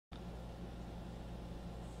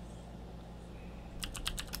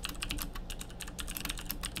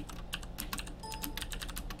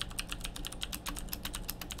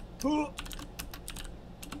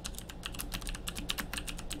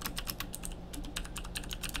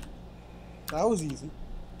That was easy.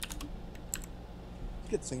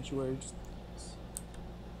 Get Sanctuary. Just...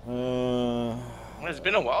 It's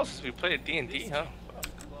been a while since we played D&D, huh?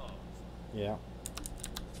 Yeah.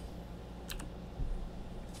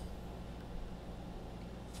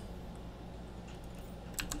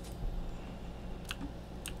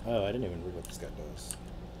 Oh, I didn't even read what this guy does.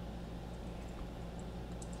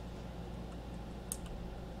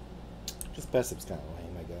 His passive's kind of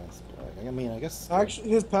lame, I guess. But like, I mean, I guess... Actually,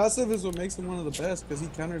 his passive is what makes him one of the best, because he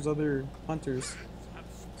counters other hunters.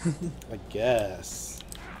 I guess.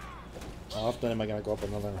 How often am I gonna go up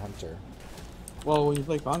another hunter? Well, when you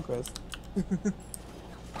play Conquest.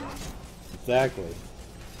 Exactly.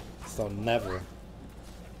 So never.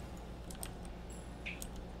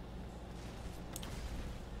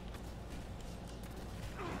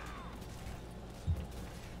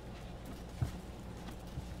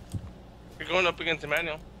 You're going up against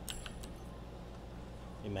Emmanuel.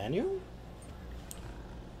 Emmanuel?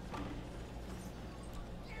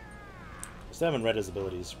 I still haven't read his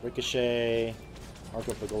abilities. Ricochet, Mark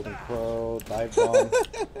of the Golden Crow, Dive Bomb.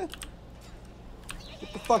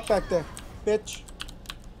 Get the fuck back there, bitch.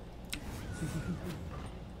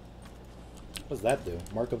 What does that do?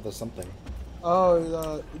 Mark of the something.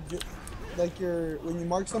 Oh, like when you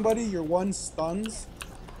mark somebody, your 1 stuns,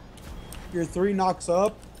 your 3 knocks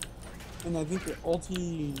up, and I think your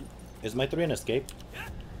ulti... Is my 3 an escape?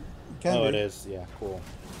 Can oh, be. it is. Yeah, cool.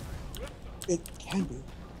 It can be.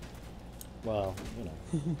 Well, you know.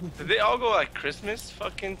 Did they all go like Christmas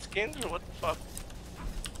fucking skins or what the fuck?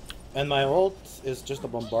 And my ult is just a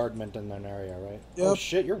bombardment in an area, right? Yep. Oh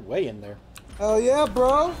shit, you're way in there. Oh yeah,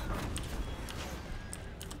 bro.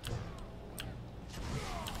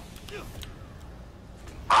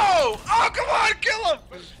 Oh! Oh, come on, kill him!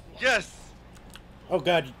 Yes! Oh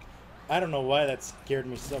god, I don't know why that scared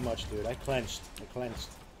me so much, dude. I clenched.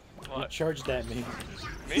 What? You charged at me.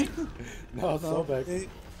 Me? No, so back.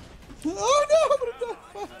 Oh no!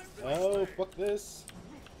 I'm gonna die. Oh, fuck this.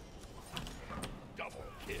 Double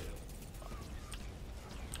kill.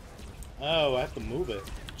 Oh, I have to move it.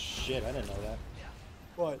 Shit, I didn't know that.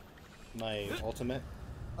 What? My ultimate?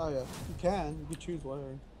 Oh yeah, you can. You can choose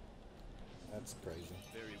whatever. That's crazy.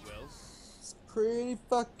 Very well. It's pretty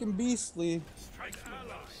fucking beastly.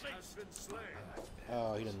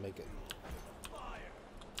 Oh, he didn't make it.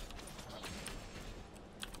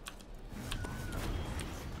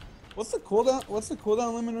 What's the cooldown? What's the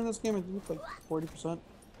cooldown limit in this game? I think it's like 40%.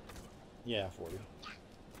 Yeah, 40.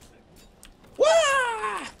 Wah!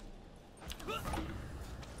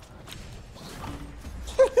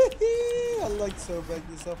 I like so big.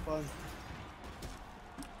 He's so fun.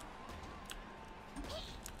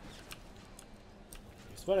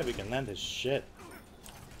 It's funny if we can land his shit.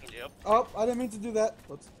 Yep. Oh, I didn't mean to do that.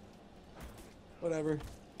 Whoops. Whatever.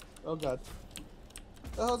 Oh god.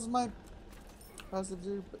 The hell's my passive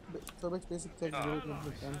do? So it makes basic text. Oh,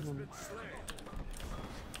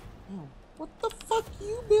 what the fuck,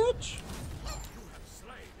 you bitch?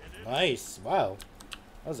 Nice. Wow.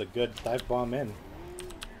 That was a good dive bomb in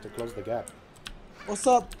to close the gap. What's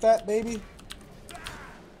up, fat baby?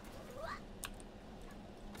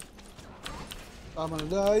 I'm gonna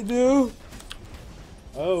die, dude.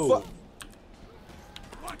 Oh.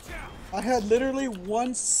 I had literally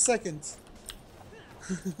 1 second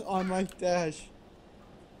on my dash.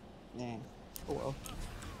 Nah. Oh well.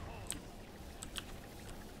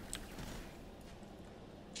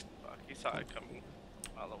 Fuck, he saw it coming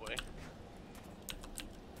all the way.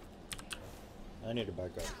 I need to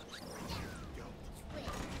back up.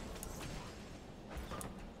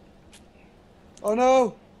 Oh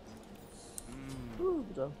no! Ooh,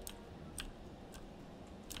 good job.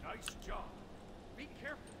 Nice job. Be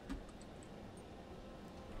careful.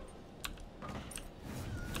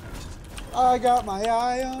 I got my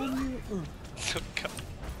eye on you.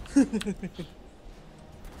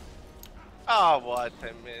 Oh, what?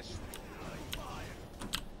 I missed.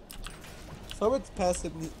 So it's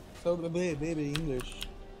passive. So baby English.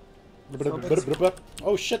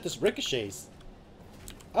 Oh shit, this ricochets.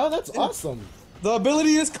 Oh, that's awesome. The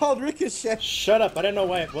ability is called Ricochet. Shut up, I didn't know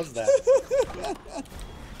why it was that.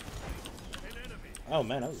 Oh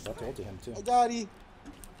man, I was about to ulti him too. I got you.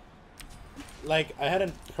 Like, I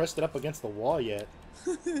hadn't pressed it up against the wall yet.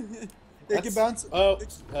 It can bounce. Oh,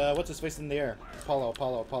 what's his face in the air?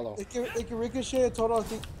 Apollo. It can ricochet a total, I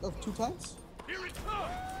think, of 2 times.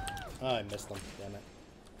 Oh, I missed him. Damn it.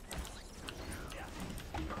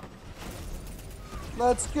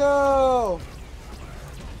 Let's go.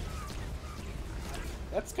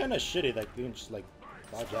 That's kind of shitty that you can just, like,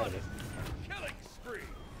 Dodge out of it. Killing spree.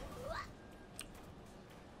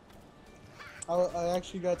 I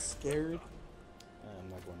actually got scared. I'm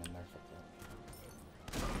not going in there. Fuck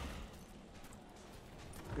that.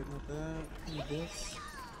 Good with that. Need this.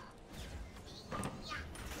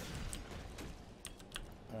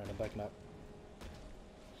 Alright, I'm backing up.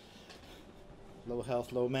 Low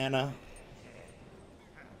health, low mana.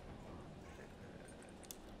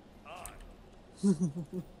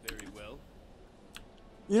 Very well.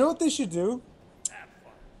 You know what they should do?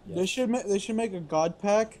 Yes. They should make a god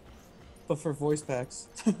pack, but for voice packs.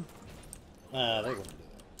 They wouldn't do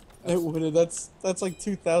that. It would. That's like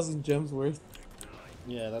 2,000 gems worth.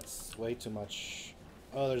 Yeah, that's way too much.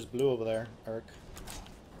 Oh, there's blue over there, Eric.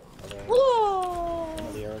 One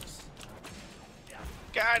of the Erics.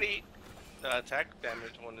 Got it. The attack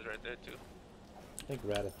damage one is right there too. I think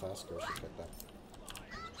Ratatasker should get that.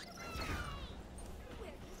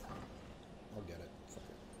 I'll get it. Fuck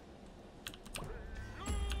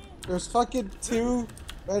it. There's fucking 2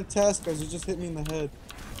 red taskers who just hit me in the head.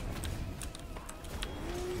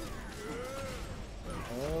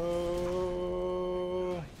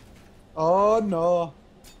 Oh. Oh no.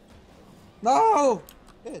 No!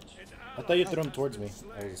 Bitch. I thought you threw him towards me.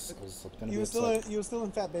 I was gonna be upset. You were still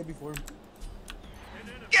in fat baby form.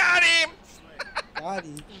 Got him! Got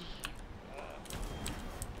he.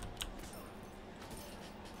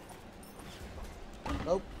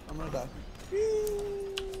 Nope, I'm gonna die.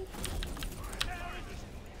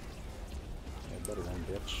 Yeah, better one,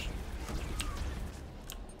 bitch.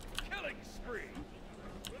 Killing spree.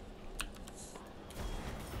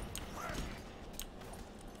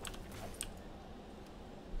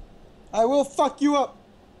 I will fuck you up!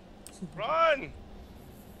 Run!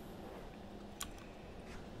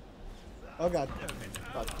 Oh god.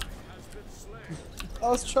 Fuck. I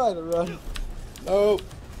was trying to run. No!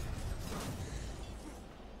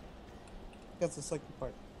 That's the second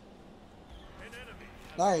part. An enemy.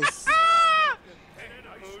 Nice. Ah!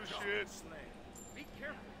 Oh shit. Be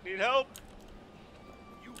careful. Need help?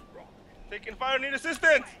 You rock. Taking fire, need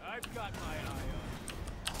assistance! I've got my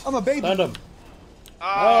eye I'm a baby. Stunned him!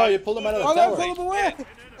 Ah, Oh, you pulled him out of the Oh, no, tower! pull him away! Shit.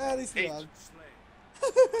 At least he Hate got you.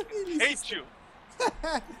 him. Hate you!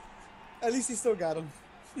 At least he still got him.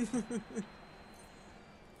 on.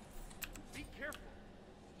 Be careful.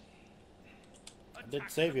 I did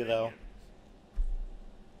save you though.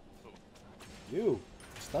 You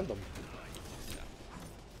stunned him.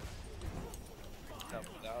 No,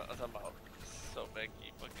 I was about so big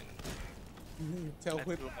he fucking Tell I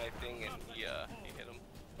whip. threw my thing and he hit him.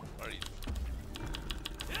 Or he...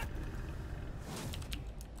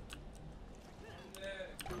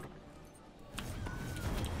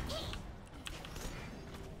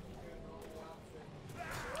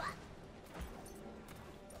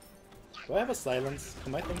 Do I have a silence?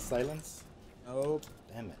 Can my thing silence? Nope.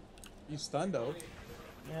 Damn it. You stunned though.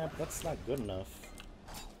 Yeah, but that's not good enough.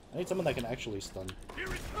 I need someone that can actually stun. Here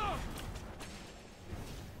it comes.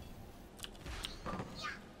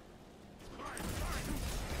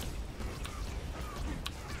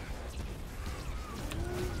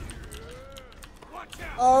 Watch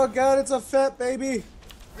out. Oh god, it's a fat baby.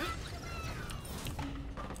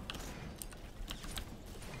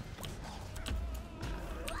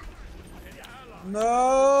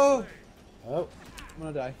 No. Oh, I'm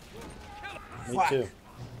gonna die. me Fuck. too.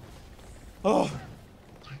 Oh.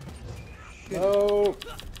 No!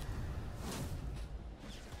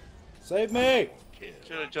 Save me!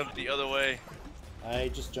 Should have jumped the other way. I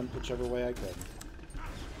just jumped whichever way I could.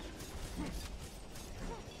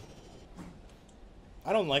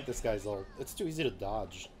 I don't like this guy's ult. It's too easy to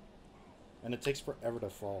dodge. And it takes forever to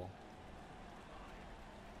fall.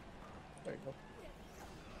 There you go.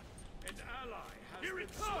 An ally has Here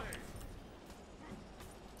been slain.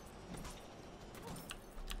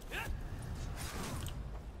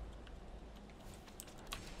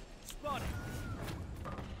 Spotted.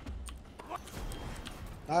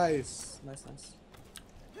 Nice. Nice.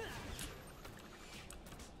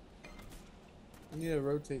 I need to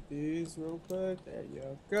rotate these real quick. There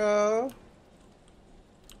you go.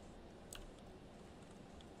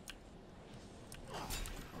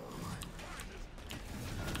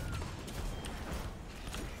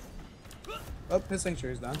 Oh, his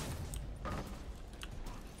sanctuary's done.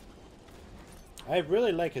 I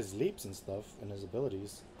really like his leaps and stuff and his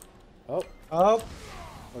abilities. Oh, Oh,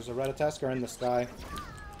 there's a Ratatasker in the sky.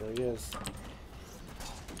 There he is.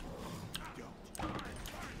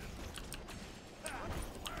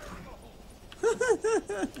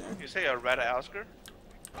 You say a Ratatasker?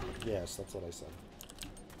 Yes, that's what I said.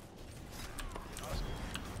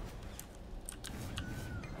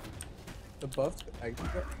 The buffed.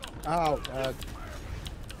 Ow, God.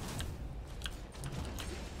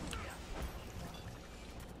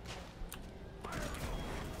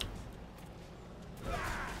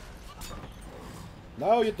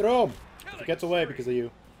 No, you threw him. He gets away because of you.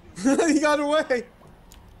 He got away.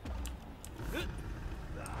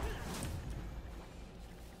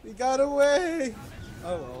 He got away.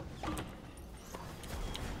 Oh well.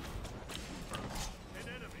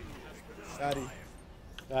 Got him.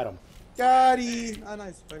 Got him. Got him. Ah,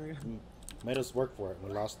 nice. Made us work for it.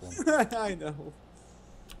 We lost one. I know.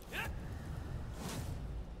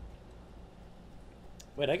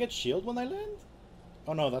 Wait, I get shield when I land?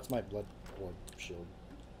 Oh no, that's my blood orb shield.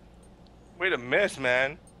 Way to miss,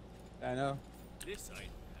 man. I know. This item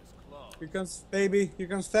has claws. Here comes baby. Here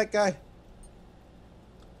comes fat guy.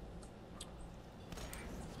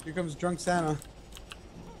 Here comes drunk Santa.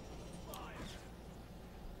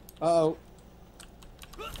 Uh-oh.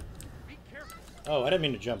 Be careful. Oh, I didn't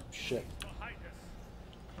mean to jump. Shit. Behind us.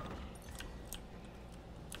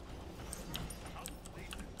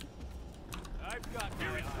 I've got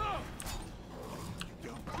here it comes.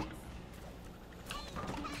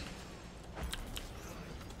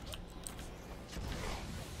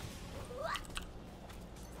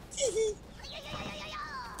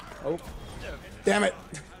 Oh. Damn it.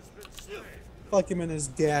 Fuck him in his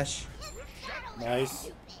dash.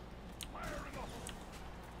 Nice.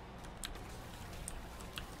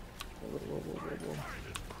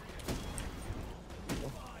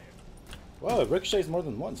 Whoa, it ricochets more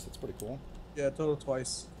than once. That's pretty cool. Yeah, total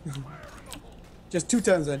twice. Just 2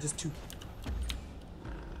 times then, just 2.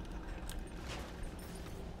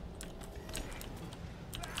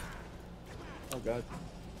 Oh god.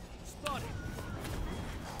 Spotted.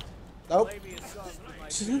 Nope. Play me a song for my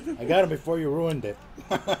I got him before you ruined it.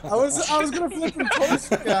 I was gonna flip him close,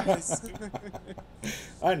 guys.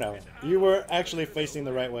 I know. You were actually facing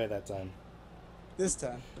the right way that time. This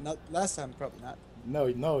time, but not last time. Probably not. No,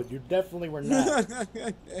 you definitely were not.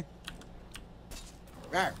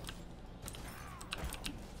 Rawr.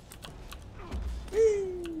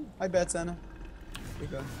 Whee! Hi, Bad Santa. Here you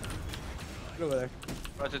go. Get over there.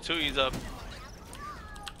 Ratatouille's up.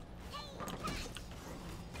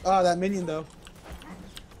 Oh, that minion though.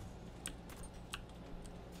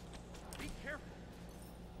 Be careful.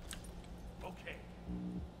 Okay.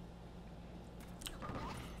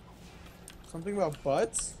 Something about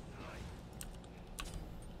butts? Is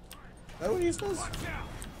that what he says? Watch out.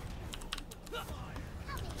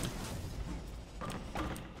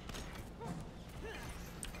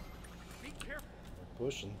 Be careful.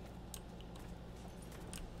 Pushing.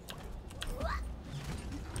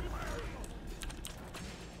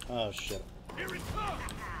 Oh shit. Here it comes.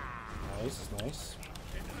 Nice, nice.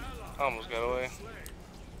 I almost got away.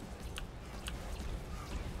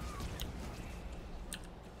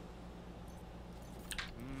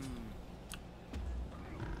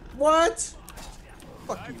 What?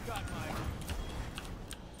 Fuck you. I've got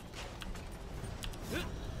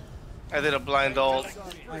my I did a blind ult.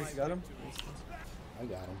 Nice, got him. I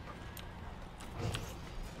got him.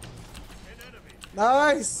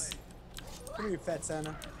 Nice. Come here, fat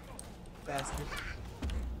Santa. Bastard.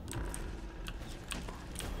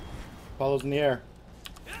 Apollo's in the air.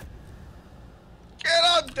 Get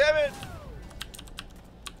up, damn it!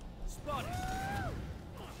 spotted.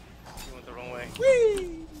 You went the wrong way.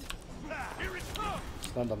 Whee! Here it comes.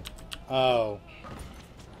 Stunned him. Oh.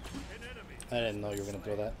 An enemy. I didn't know you were gonna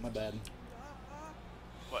throw that. My bad.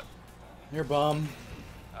 What? Your bomb.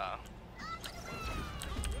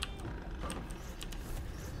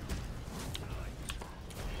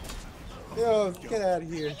 Yo, get out of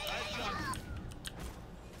here.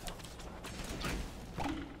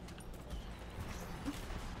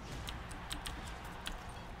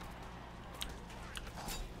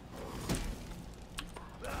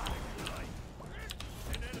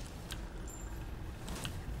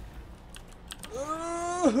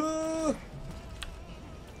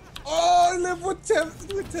 Oh, I live with 10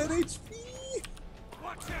 HP.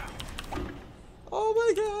 Watch out. Oh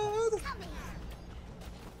my god.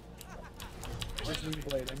 Just need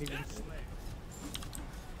blade. I need to.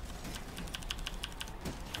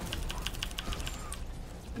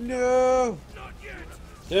 No. Not yet.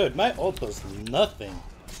 Dude, my ult does nothing.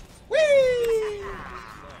 Whee!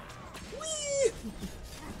 Whee!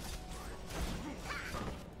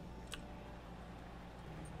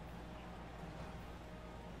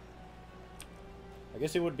 I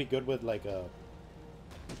guess it would be good with like a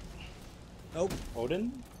Nope.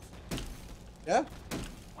 Odin. Yeah.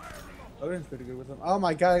 Odin's pretty good with them. Oh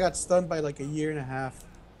my god, I got stunned by like a year and a half.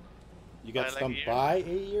 You got By, like, stunned a year? by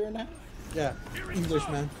a year and a half? Yeah,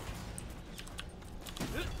 Englishman.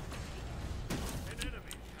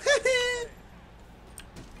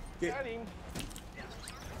 Got him.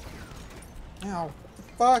 Ow. What the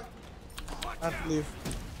fuck? I have to leave.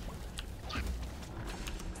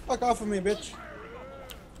 Fuck off of me, bitch.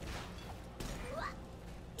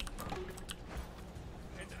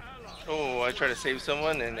 Oh, I tried to save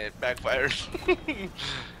someone and it backfired.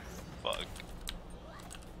 Fuck.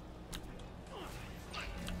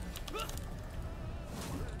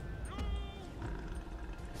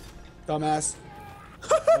 Dumbass.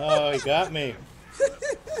 Oh, he got me.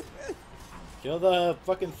 Kill the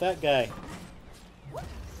fucking fat guy.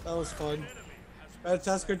 That was fun.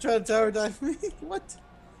 Tasker tried to tower dive me. What?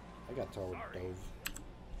 I got tower dove.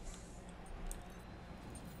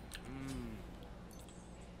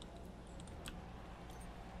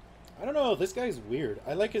 I don't know. This guy's weird.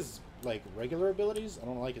 I like his like regular abilities. I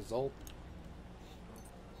don't like his ult.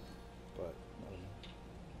 But I don't know.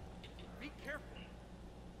 Be careful.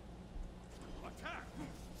 Attack.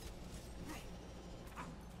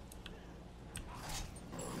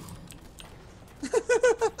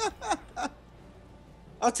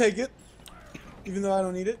 I'll take it. Even though I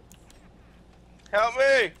don't need it. Help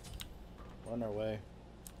me! Run our way.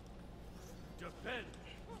 Defend.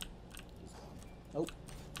 Nope.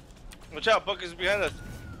 Watch out, Buck is behind us.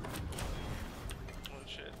 Oh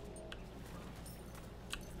shit.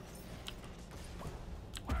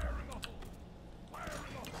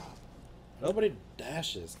 Nobody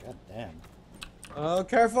dashes. God damn. Oh,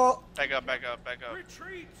 careful. Back up, back up, back up.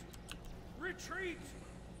 Retreat. Retreat.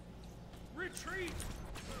 Retreat.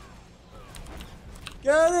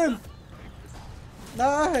 Get him.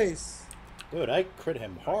 Nice. Dude, I crit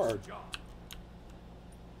him hard. Job.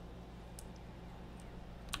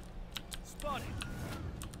 Spotted.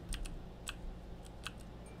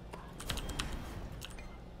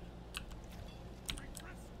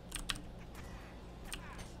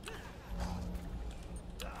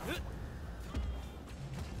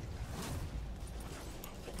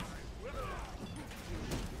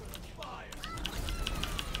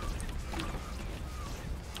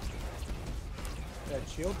 That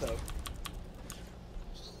shield though.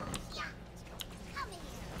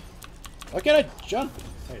 Why can't I jump?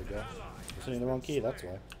 There you go. I'm hitting the wrong key, that's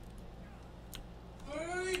why.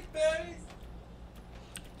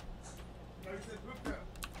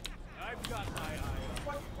 I've got my eye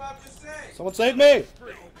on. Someone save me!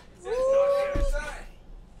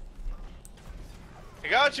 I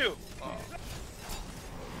got you! Oh.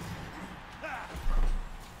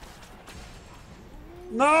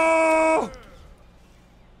 No!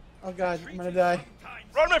 Oh god, I'm gonna die.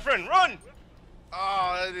 Run, my friend, run! Oh,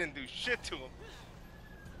 I didn't do shit to him.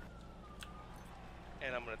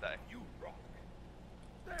 And I'm gonna die. You rock.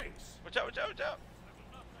 Thanks. Watch out, watch out, watch out.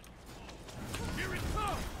 Here it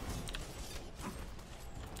comes.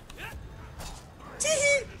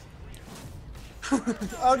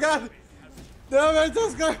 Oh god! No, man,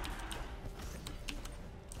 this guy!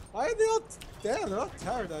 Why are they all... Damn, they're all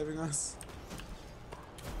tower diving us.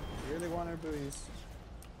 They really want our booties.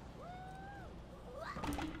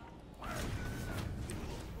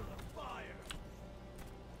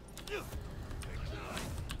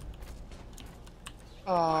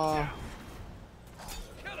 Aww.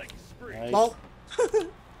 Killing spree. Nice. Well. An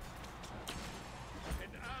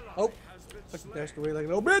ally Oh. has been Fucking slain. dashed away like a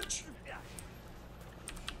little bitch!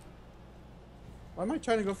 Why am I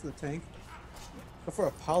trying to go for the tank? Go for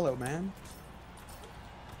Apollo, man.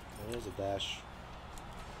 There's a dash.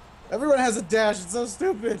 Everyone has a dash, it's so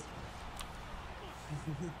stupid!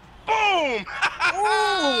 Boom!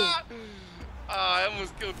 Oh! I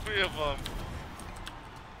almost killed 3 of them.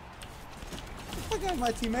 Look at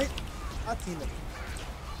my teammate. My teammate.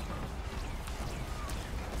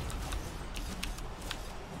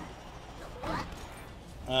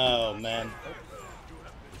 Oh man.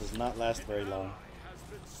 Does not last very long.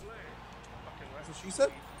 That's what she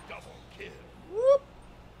said? Double kill. Whoop!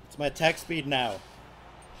 It's my attack speed now.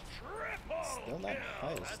 Triple Still not kill.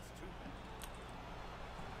 highest. That's too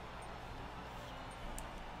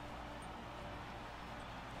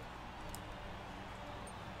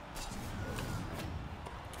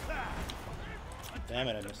Damn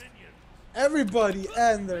it, I missed. Everybody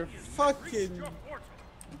and their fucking your portal.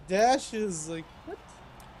 dashes, like, what?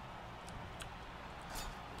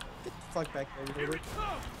 Get the fuck back there, Here you it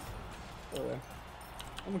comes. Oh, yeah.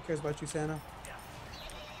 No one cares about you, Santa.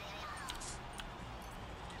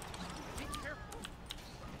 Be careful.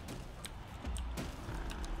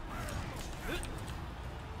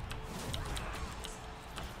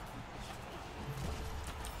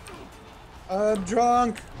 I'm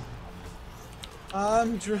drunk!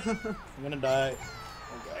 I'm drunk! I'm gonna die.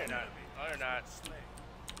 An enemy No, you're not. slain.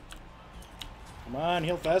 Come on,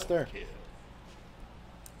 heal faster.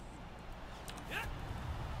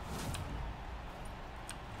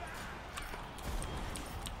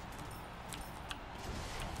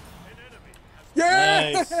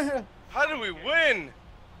 Nice. How did we win?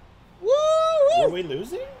 Woo! Were we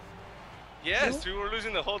losing? Yes, we were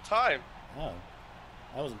losing the whole time. Oh.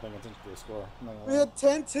 I wasn't paying attention to the score. I'm not gonna We lie. had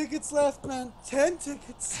 10 tickets left, man. 10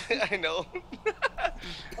 tickets. I know.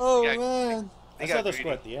 Oh, Yeah. man. I got saw the greedy.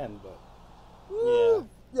 score at the end, but Woo.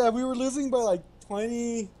 Yeah, we were losing by like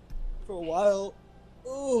 20 for a while.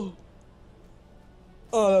 Oh.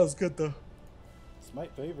 Oh, that was good, though.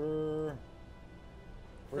 Smite favor.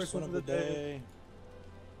 First one of the day.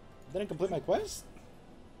 Didn't complete my quest?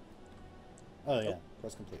 Oh yeah,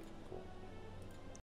 quest complete.